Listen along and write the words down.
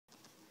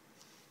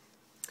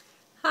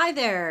Hi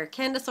there,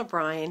 Candace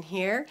O'Brien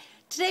here.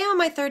 Today on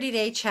my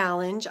 30-day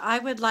challenge, I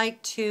would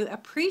like to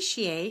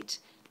appreciate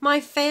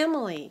my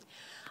family.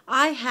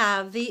 I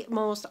have the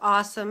most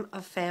awesome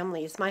of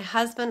families. My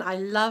husband, I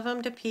love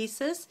him to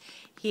pieces.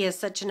 He is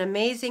such an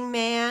amazing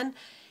man,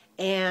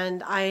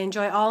 and I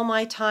enjoy all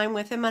my time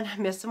with him, and I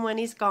miss him when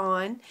he's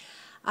gone.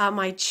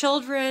 My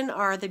children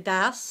are the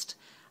best.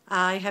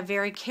 I have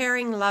very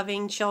caring,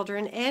 loving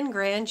children and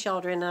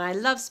grandchildren, and I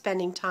love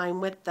spending time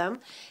with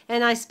them,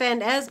 and I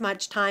spend as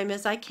much time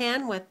as I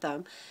can with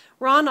them.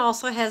 Ron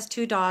also has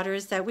two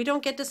daughters that we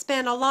don't get to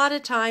spend a lot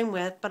of time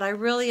with, but I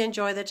really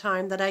enjoy the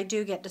time that I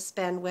do get to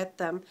spend with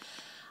them.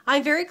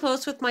 I'm very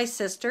close with my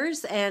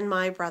sisters and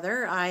my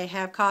brother. I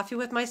have coffee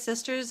with my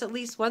sisters at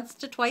least once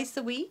to twice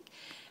a week,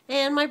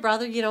 and my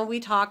brother, we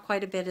talk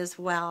quite a bit as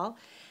well.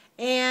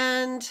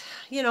 And,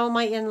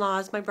 my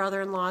in-laws, my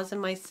brother-in-laws and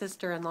my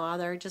sister-in-law,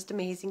 they're just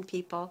amazing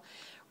people.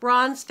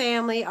 Ron's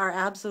family are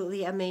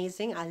absolutely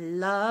amazing. I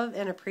love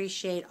and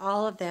appreciate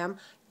all of them.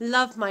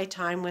 Love my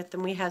time with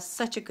them. We have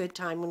such a good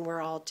time when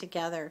we're all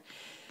together.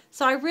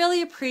 So I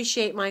really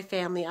appreciate my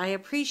family. I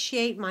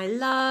appreciate my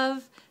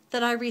love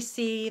that I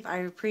receive. I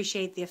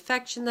appreciate the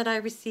affection that I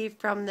receive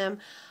from them.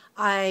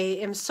 I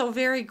am so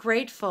very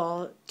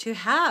grateful to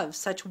have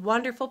such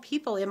wonderful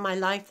people in my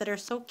life that are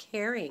so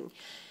caring.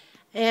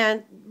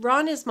 And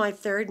Ron is my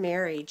third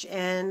marriage,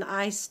 and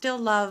I still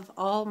love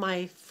all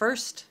my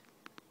first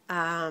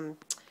husband's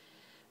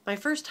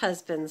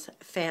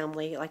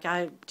family. Like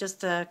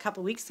just a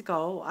couple weeks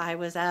ago, I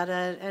was at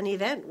an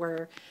event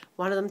where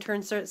one of them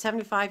turned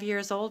 75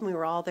 years old, and we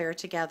were all there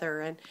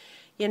together. And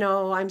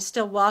I'm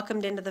still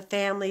welcomed into the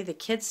family. The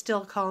kids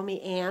still call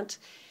me aunt.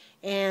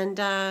 And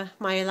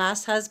my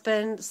last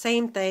husband,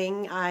 same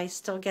thing. I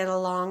still get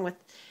along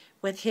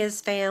with his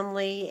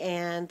family,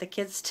 and the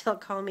kids still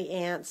call me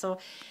aunt. So,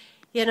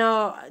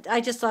 I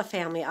just love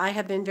family. I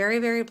have been very,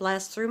 very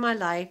blessed through my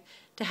life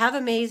to have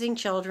amazing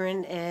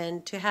children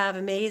and to have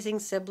amazing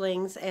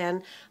siblings.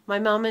 And my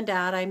mom and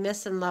dad, I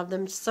miss and love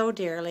them so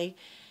dearly,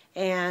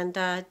 and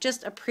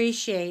just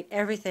appreciate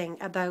everything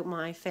about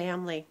my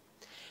family.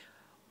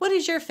 What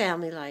is your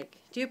family like?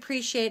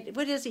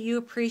 What is it you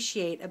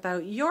appreciate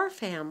about your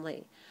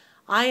family?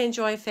 I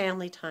enjoy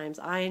family times.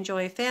 I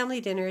enjoy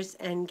family dinners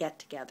and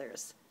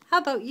get-togethers. How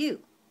about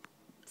you?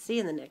 See you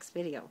in the next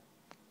video.